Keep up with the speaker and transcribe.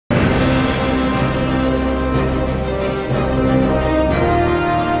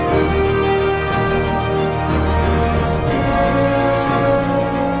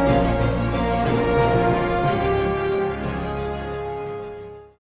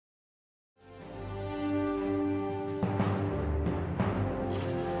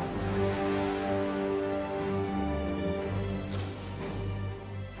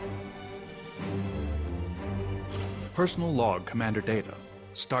Personal log, Commander Data.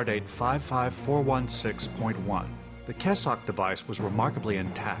 Stardate 55416.1. The Kessok device was remarkably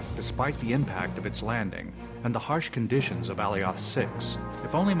intact despite the impact of its landing and the harsh conditions of Alioth 6.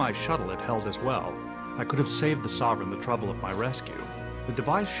 If only my shuttle had held as well, I could have saved the Sovereign the trouble of my rescue. The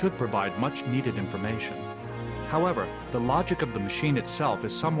device should provide much needed information. However, the logic of the machine itself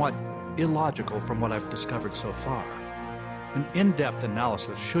is somewhat illogical from what I've discovered so far. An in-depth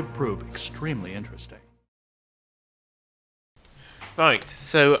analysis should prove extremely interesting. Right,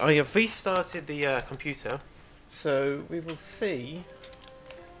 so I have restarted the computer, so we will see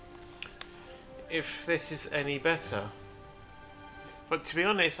if this is any better. But to be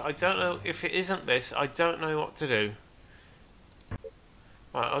honest, I don't know if it isn't this, I don't know what to do.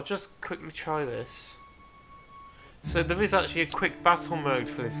 Right, I'll just quickly try this. So there is actually a quick battle mode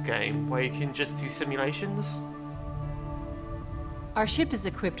for this game, where you can just do simulations. Our ship is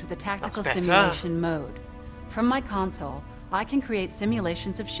equipped with a tactical simulation mode. From my console, I can create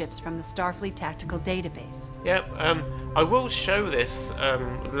simulations of ships from the Starfleet Tactical Database. Yep, I will show this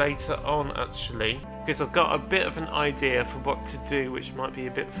later on actually, because I've got a bit of an idea for what to do, which might be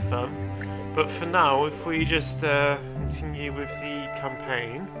a bit fun. But for now, if we just continue with the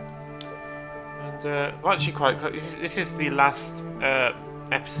campaign, and well, actually quite close. This is the last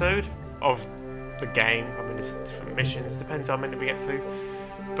episode of the game. I mean, it's different missions, depends how many we get through.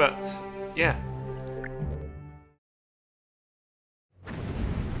 But yeah.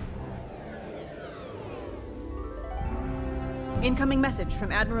 Incoming message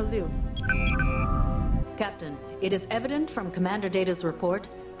from Admiral Liu. Captain, it is evident from Commander Data's report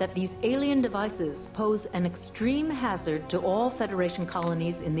that these alien devices pose an extreme hazard to all Federation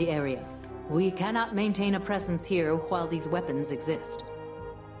colonies in the area. We cannot maintain a presence here while these weapons exist.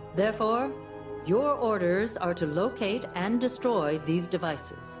 Therefore, your orders are to locate and destroy these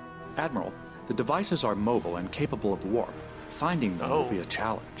devices. Admiral, the devices are mobile and capable of warp. Finding them will be a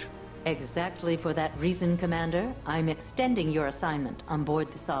challenge. Exactly for that reason, Commander, I'm extending your assignment on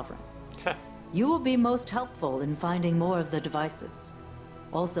board the Sovereign. You will be most helpful in finding more of the devices.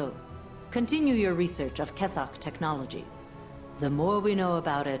 Also, continue your research of Kessok technology. The more we know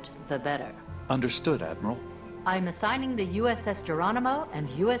about it, the better. Understood, Admiral. I'm assigning the USS Geronimo and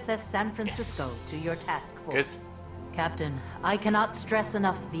USS San Francisco to your task force. Good. Captain, I cannot stress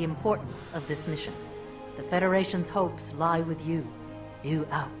enough the importance of this mission. The Federation's hopes lie with you. You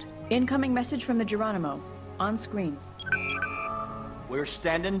out. Incoming message from the Geronimo. On screen. We're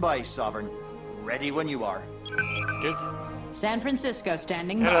standing by, Sovereign. Ready when you are. Good. San Francisco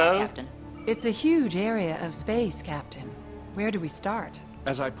standing Hello. by, Captain. It's a huge area of space, Captain. Where do we start?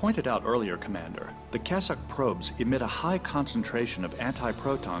 As I pointed out earlier, Commander, the Kessok probes emit a high concentration of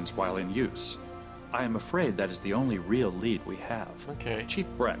antiprotons while in use. I am afraid that is the only real lead we have. Okay. Chief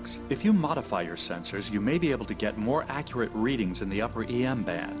Brex, if you modify your sensors, you may be able to get more accurate readings in the upper EM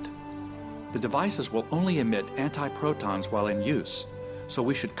band. The devices will only emit antiprotons while in use, so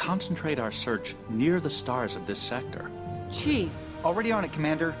we should concentrate our search near the stars of this sector. Chief. Already on it,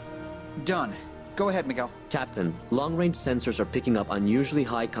 Commander. Done. Go ahead, Miguel. Captain, long-range sensors are picking up unusually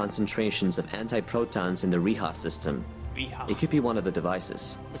high concentrations of antiprotons in the Riha system. Riha. It could be one of the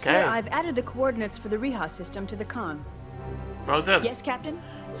devices. Okay. Sir, I've added the coordinates for the Riha system to the con. Well done. Yes, Captain?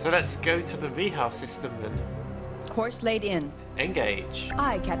 So let's go to the Riha system then. Course laid in. Engage.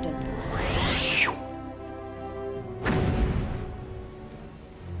 Aye, Captain.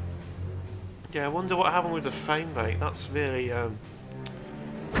 Yeah, I wonder what happened with the frame rate. That's really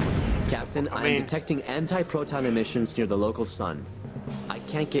Captain, I I'm mean- detecting anti-proton emissions near the local sun. I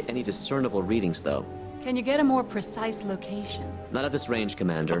can't get any discernible readings, though. Can you get a more precise location? Not at this range,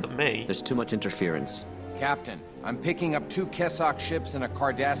 Commander. Not at me. There's too much interference. Captain, I'm picking up 2 Kessok ships and a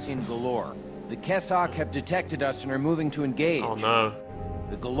Cardassian Galore. The Kessok have detected us and are moving to engage. Oh no.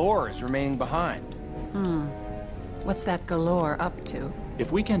 The Galore is remaining behind. What's that Galore up to?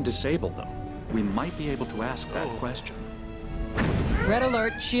 If we can disable them, we might be able to ask that question. Red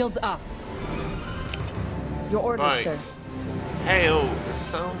alert, shields up. Your orders, Right. sir. Hail the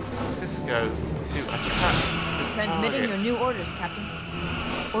San Francisco to attack the Transmitting your target. new orders, Captain.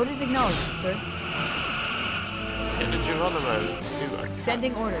 Orders acknowledged, sir. Get the Geronimo to attack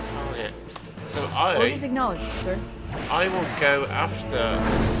Sending orders. the target. So Orders acknowledged, sir. I will go after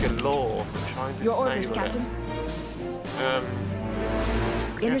Galore and try to Your disable orders, it. Captain.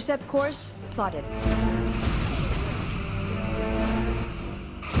 Intercept course plotted.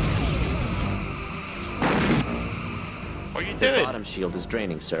 What are you The doing? bottom shield is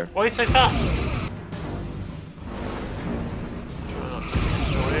draining, sir. Why are you so fast? Try not to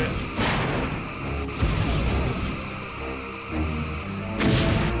destroy it.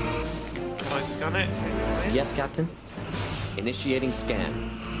 Can I scan it? Yes, Captain? Initiating scan.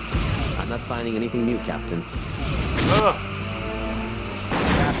 I'm not finding anything new, Captain.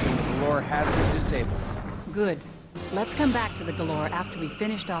 Captain, the Galore has been disabled. Good. Let's come back to the Galore after we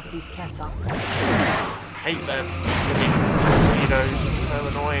finished off these Kessok. I hate their flipping torpedoes, it's so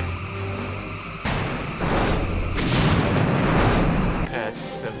annoying. Repair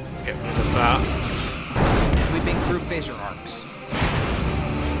system, get rid of that. Sweeping through phaser arcs.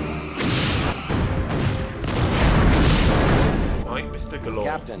 Right, Mr. Galore.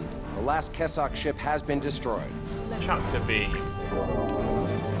 Captain, the last Kessok ship has been destroyed. Tractor beam.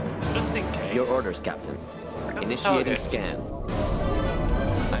 Just in case. Your orders, Captain. Initiating target. scan.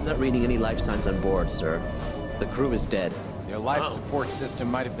 I'm not reading any life signs on board, sir. The crew is dead. Their life support system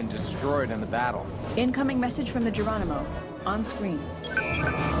might have been destroyed in the battle. Incoming message from the Geronimo. On screen.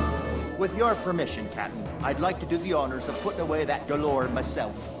 With your permission, Captain, I'd like to do the honors of putting away that Galore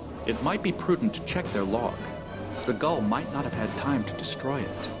myself. It might be prudent to check their log. The Gull might not have had time to destroy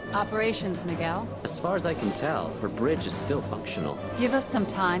it. Operations, Miguel. As far as I can tell, her bridge is still functional. Give us some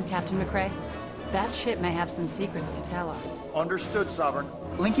time, Captain McCrae. That ship may have some secrets to tell us. Understood, Sovereign.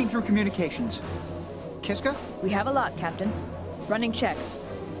 Linking through communications. Kiska? We have a lot, Captain. Running checks.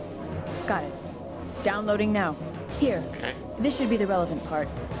 Got it. Downloading now. Here. Okay. This should be the relevant part.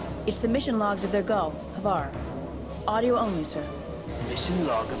 It's the mission logs of their Gull, Havar. Audio only, sir. Mission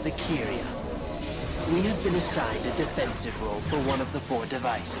log of the Kyria. We have been assigned a defensive role for one of the 4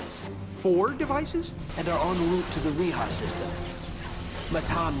 devices. 4 devices? And are en route to the Riha system.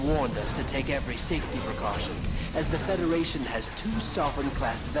 Matan warned us to take every safety precaution, as the Federation has 2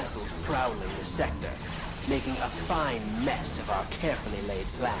 Sovereign-class vessels prowling the sector, making a fine mess of our carefully laid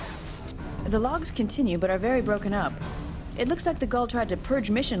plans. The logs continue, but are very broken up. It looks like the Gull tried to purge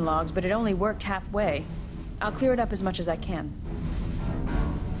mission logs, but it only worked halfway. I'll clear it up as much as I can.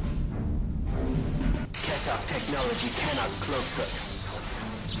 Kessok technology cannot cloak them.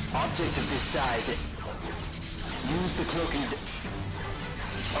 Objects of this size use the cloaking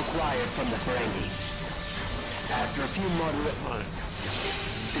acquired from the Ferengi. After a few moderate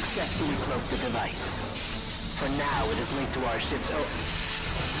successfully cloaked the device. For now, it is linked to our ship's own.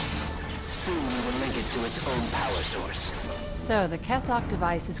 Soon we will link it to its own power source. So, the Kessok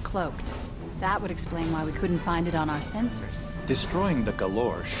device is cloaked. That would explain why we couldn't find it on our sensors. Destroying the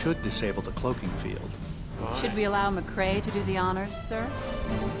Galore should disable the cloaking field. Should we allow McCrae to do the honors, sir?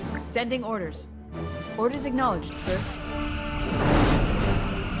 Sending orders. Orders acknowledged, sir.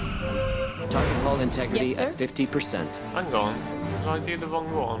 Target hull integrity Yes, sir. at 50%. Hang on. Did I do the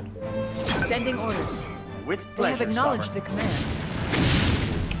wrong one? Sending orders. With They pleasure, have acknowledged Sovereign. the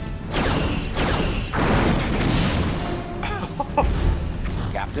command.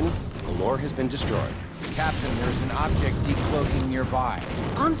 Captain, the Galore has been destroyed. Captain, there's an object decloaking nearby.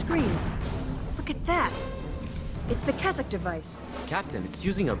 On screen. Look at that. It's the Kessok device. Captain, it's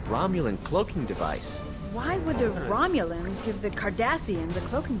using a Romulan cloaking device. Why would the Romulans give the Cardassians a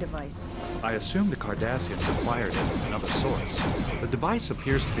cloaking device? I assume the Cardassians acquired it from another source. The device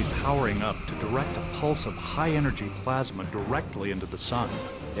appears to be powering up to direct a pulse of high-energy plasma directly into the sun.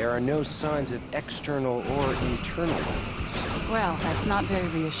 There are no signs of external or internal ones. Well, that's not very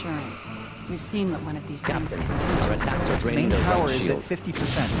reassuring. We've seen what one of these things Captain, can do. our attacks are Its draining main their power right is shield. at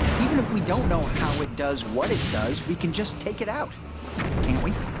 50%. Even if we don't know how it does what it does, we can just take it out. Can't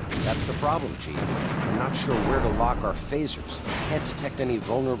we? That's the problem, Chief. I'm not sure where to lock our phasers. Can't detect any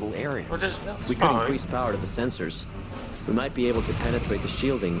vulnerable areas. Well, that's We could fine. increase power to the sensors. We might be able to penetrate the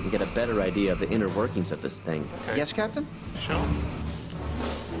shielding and get a better idea of the inner workings of this thing. Okay. Yes, Captain? Sure.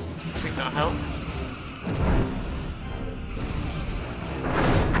 Think that'll help?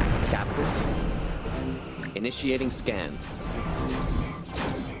 Captain, initiating scan.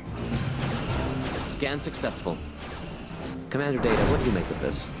 Scan successful. Commander Data, what do you make of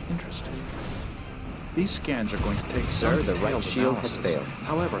this? Interesting. These scans are going to take Sir, some the right detailed shield has analysis. failed.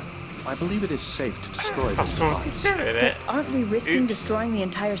 However, I believe it is safe to destroy I'm this sort of device. doing it. Aren't we risking Oops. destroying the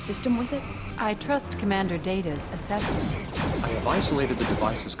entire system with it? I trust Commander Data's assessment. I have isolated the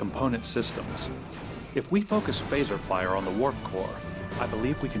device's component systems. If we focus phaser fire on the warp core, I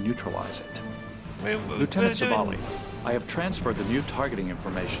believe we can neutralize it. Lieutenant Sabali, I have transferred the new targeting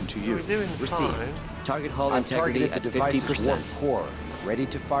information to you. We're doing Received. fine. Target hull I've integrity targeted at the device's warp 50%. core. Ready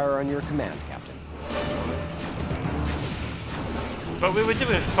to fire on your command, Captain. But we were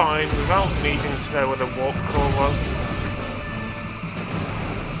doing fine without needing to know what the warp core was.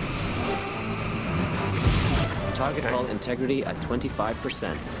 Target Okay. hull integrity at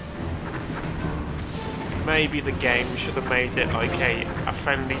 25%. Maybe the game should have made it like a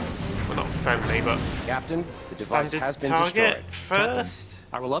friendly, well not friendly, but Captain, the device standard has been target destroyed. first.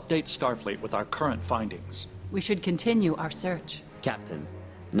 I will update Starfleet with our current findings. We should continue our search. Captain,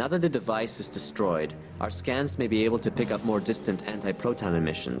 now that the device is destroyed, our scans may be able to pick up more distant anti-proton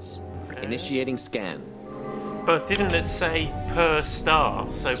emissions. Initiating scan. But didn't it say per star?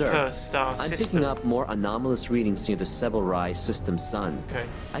 So Sir, per star I'm system. picking up more anomalous readings near the Sebelrai system sun. Okay.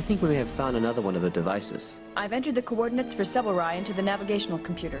 I think we may have found another one of the devices. I've entered the coordinates for Sebelrai into the navigational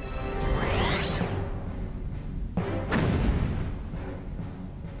computer.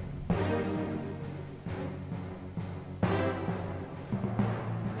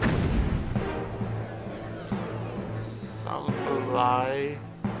 Sebelrai.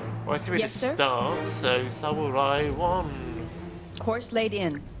 Well, it's with Yes, the sir? star, so Sebelrai 1. Course laid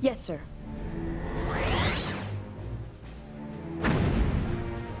in. Yes, sir.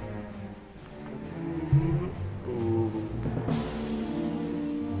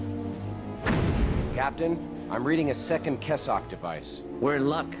 Captain, I'm reading a second Kessok device. We're in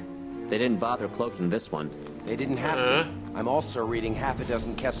luck. They didn't bother cloaking this one. They didn't have to. I'm also reading half a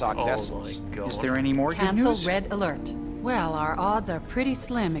dozen Kessok Oh vessels. my god. Is there any more good Cancel news? red alert. Well, our odds are pretty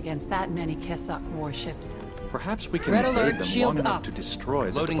slim against that many Kessok warships. Perhaps we can Red evade alert, them shields long enough up. to destroy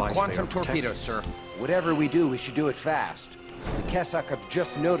the Loading device quantum they are protecting. torpedoes, sir. Whatever we do, we should do it fast. The Kessok have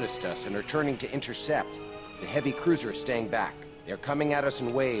just noticed us and are turning to intercept. The heavy cruiser is staying back. They're coming at us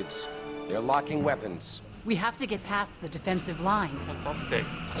in waves. They're locking weapons. We have to get past the defensive line. Fantastic.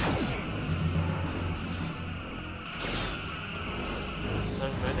 There's so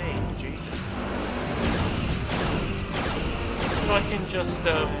many. Jesus. If I can just,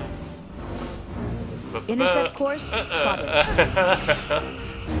 Intercept course plotted.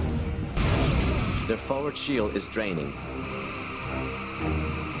 Their forward shield is draining.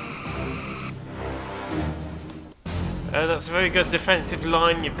 That's a very good defensive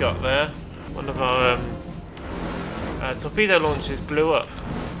line you've got there. One of our torpedo launchers blew up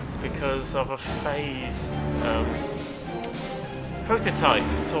because of a phased prototype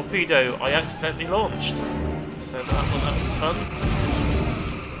torpedo I accidentally launched. So that was fun.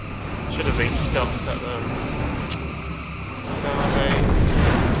 Should have been stopped at the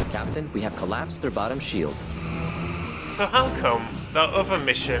starbase. Captain, we have collapsed their bottom shield. So how come that other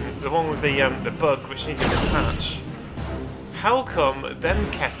mission, the one with the bug which needed a patch, how come them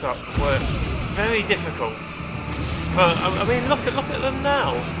Kessok were very difficult? But I mean, look at them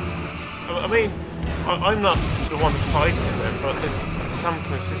now. I mean, I'm not the one fighting them, but the San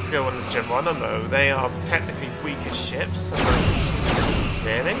Francisco and the Geronimo, they are technically weaker ships. I'm like,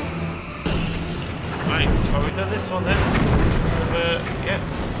 really? Right, well, we've done this one then. Yeah.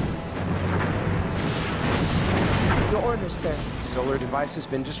 Your orders, sir. Solar device has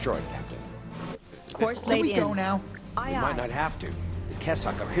been destroyed, Captain. Course Can laid we in. go now? Aye, We might not aye. have to. The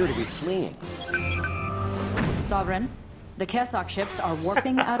Kessok appear to be fleeing. Sovereign, the Kessok ships are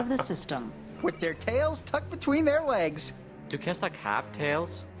warping out of the system. With their tails tucked between their legs. Do Kessok have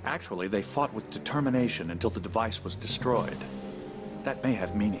tails? Actually, they fought with determination until the device was destroyed. That may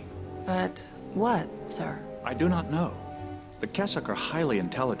have meaning. But what, sir? I do not know. The Kessok are highly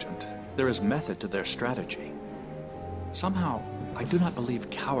intelligent. There is method to their strategy. Somehow, I do not believe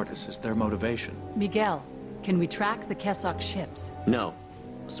cowardice is their motivation. Miguel, can we track the Kessok ships? No.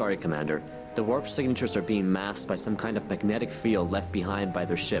 Sorry, Commander. The warp signatures are being masked by some kind of magnetic field left behind by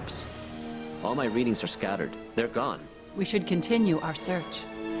their ships. All my readings are scattered. They're gone. We should continue our search.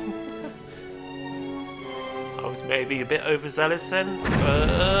 I was maybe a bit overzealous then,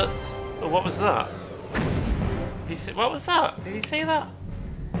 but oh, what was that? Did you see, what was that? Did you see that?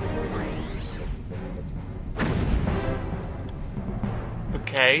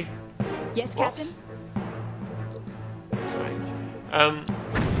 Okay. Yes, What? Captain? Sorry.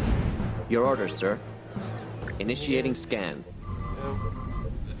 Your orders, sir. Initiating scan.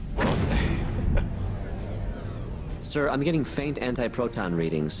 What? Sir, I'm getting faint anti-proton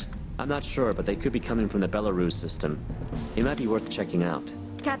readings. I'm not sure, but they could be coming from the Belarus system. It might be worth checking out.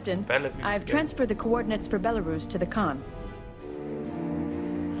 Captain, Belarus I've again. transferred the coordinates for Belarus to the Khan.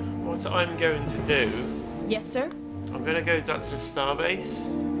 What I'm going to do, Yes, sir? I'm going to go back to the starbase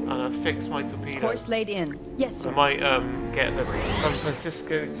and I'll fix my torpedo. Course laid in. Yes, I sir. might get the San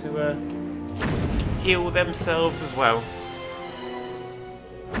Francisco to heal themselves as well.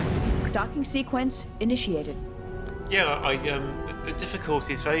 Docking sequence initiated. Yeah, the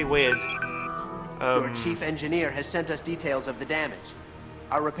difficulty is very weird. Your chief engineer has sent us details of the damage.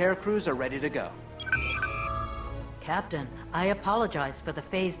 Our repair crews are ready to go. Captain, I apologize for the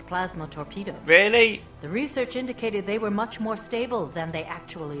phased plasma torpedoes. Really? The research indicated they were much more stable than they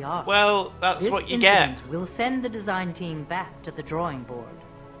actually are. Well, that's This what you get. incident will send the design team back to the drawing board.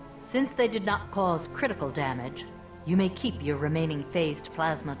 Since they did not cause critical damage, you may keep your remaining phased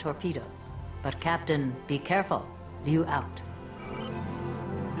plasma torpedoes. But Captain, be careful. Liu out.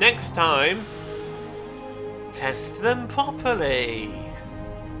 Next time, test them properly.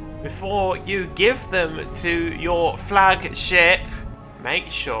 Before you give them to your flagship, make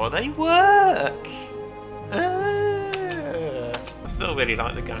sure they work. I still really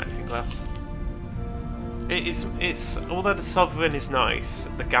like the Galaxy class. It's although the Sovereign is nice,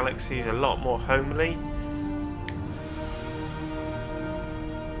 the Galaxy is a lot more homely.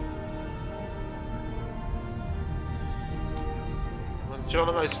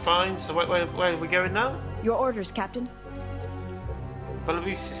 Geronimo's fine, so where are we going now? Your orders, Captain.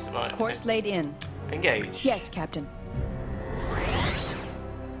 Belarus system, right? Course laid in. Engage. Yes, Captain.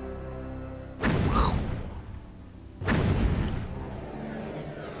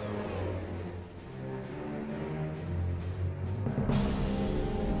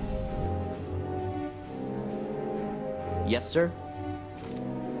 Yes, sir.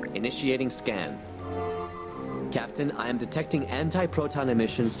 Initiating scan. Captain, I am detecting anti-proton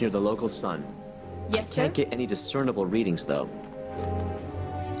emissions near the local sun. Yes, sir. I can't get any discernible readings, though.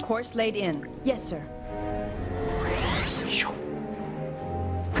 Course laid in. Yes, sir.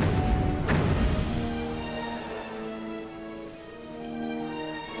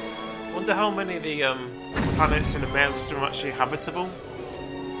 Wonder how many of the planets in the Maelstrom are actually habitable.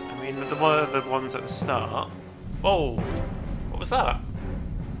 I mean, there were the ones at the start. Oh, what was that?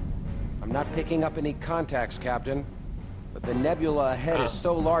 I'm not picking up any contacts, Captain. But the nebula ahead is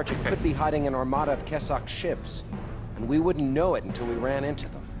so large it could be hiding an armada of Kessok ships. And we wouldn't know it until we ran into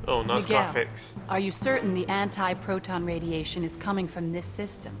them. Oh, nice Miguel, graphics. Are you certain the anti-proton radiation is coming from this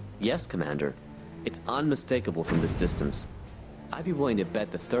system? Yes, Commander. It's unmistakable from this distance. I'd be willing to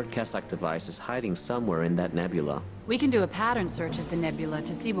bet the third Kessok device is hiding somewhere in that nebula. We can do a pattern search of the nebula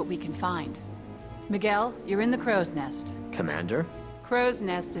to see what we can find. Miguel, you're in the crow's nest. Commander? Crow's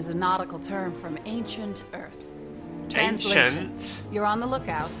nest is a nautical term from ancient Earth. Translation. Ancient? You're on the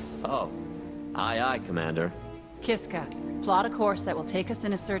lookout. Oh. Aye, aye, Commander. Kiska, plot a course that will take us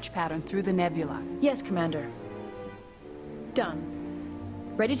in a search pattern through the nebula. Yes, Commander.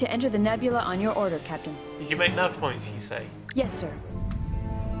 Done. Ready to enter the nebula on your order, Captain. Did you make nav points, you say? Yes, sir.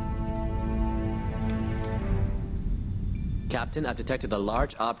 Captain, I've detected a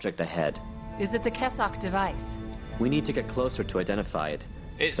large object ahead. Is it the Kessok device? We need to get closer to identify it.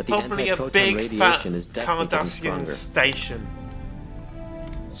 It's but the probably a anti-proton big, radiation fat is definitely getting Cardassian stronger. station.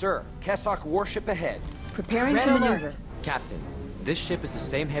 Sir, Kessok warship ahead. Preparing Red to alert. maneuver. Captain, this ship is the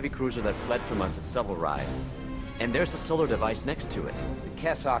same heavy cruiser that fled from us at Sevelrai. And there's a solar device next to it. The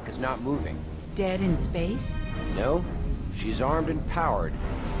Kessok is not moving. Dead in space? No, she's armed and powered.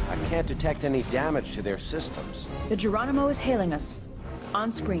 I can't detect any damage to their systems. The Geronimo is hailing us.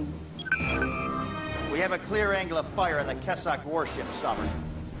 On screen. We have a clear angle of fire on the Kessok warship, Sovereign.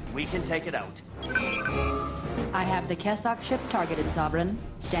 We can take it out. I have the Kessok ship targeted, Sovereign.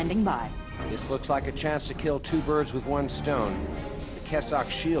 Standing by. This looks like a chance to kill two birds with one stone. The Kessok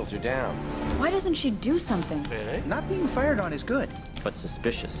shields are down. Why doesn't she do something? Really? Not being fired on is good. But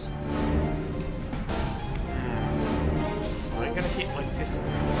suspicious. I'm gonna keep my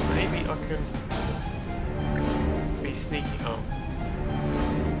distance. Maybe I can be sneaky. Oh.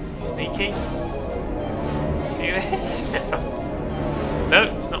 Sneaky? Do this? No,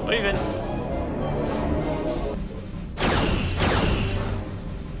 it's not moving.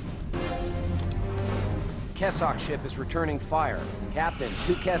 Kessok ship is returning fire. Captain,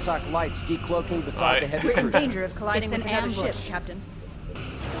 two Kessok lights decloaking beside the heavy We're in cruiser. danger of colliding It's with an another ambush. ship, Captain.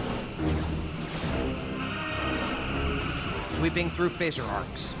 Sweeping through phaser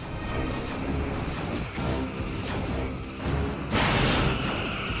arcs.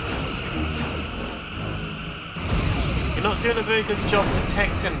 You're not doing a very good job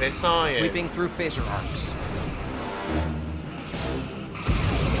protecting this, are you? Sweeping through phaser arcs.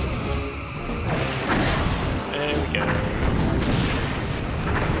 There we go.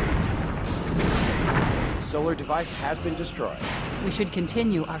 The solar device has been destroyed. We should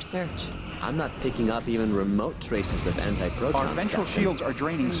continue our search. I'm not picking up even remote traces of anti-protons. Our ventral Captain. shields are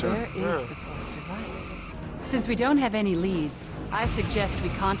draining, And sir. where is the fourth device? Since we don't have any leads, I suggest we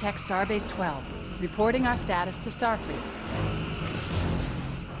contact Starbase 12, reporting our status to Starfleet.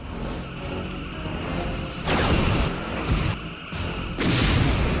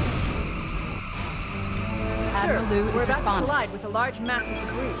 Admiral Liu We're is about to responding. collide with a large mass of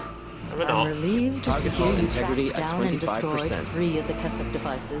debris. No, we're I'm not. relieved to Target hear hull you integrity tracked at down and 25%. destroyed 3 of the Kessok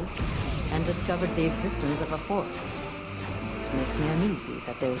devices and discovered the existence of a 4th. Makes me uneasy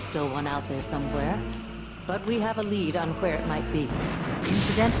that there is still one out there somewhere, but we have a lead on where it might be.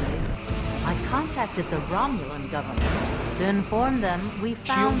 Incidentally, I contacted the Romulan government to inform them we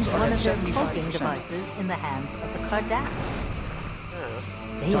found Shields are one at of their 75%. cloaking devices in the hands of the Cardassians.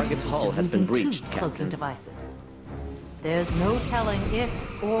 They Target's admitted hull to has been using breached, 2 cloaking Captain. devices. There's no telling if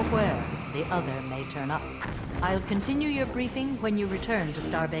or where the other may turn up. I'll continue your briefing when you return to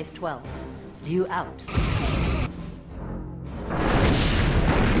Starbase 12. Due out.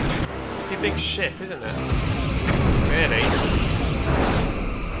 It's a big ship, isn't it? Really?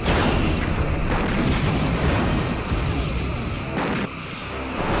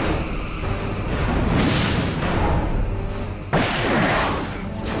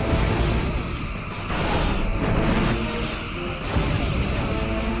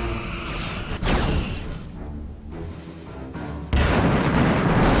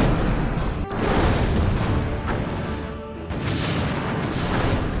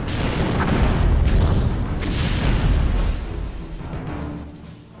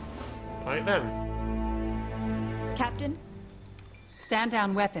 Right then. Captain, stand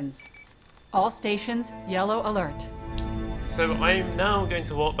down weapons. All stations, yellow alert. So I'm now going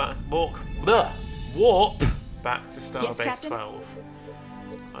to warp back to Starbase Captain? 12,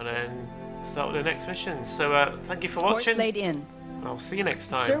 and then start with the next mission. So thank you for Course watching. laid in. I'll see you next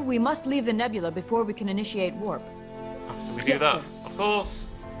time. Sir, we must leave the nebula before we can initiate warp. After we do Yes, that, sir. of course,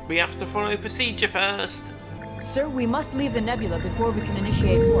 we have to follow procedure first. Sir, we must leave the nebula before we can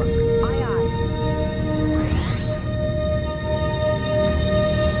initiate warp. Aye, aye.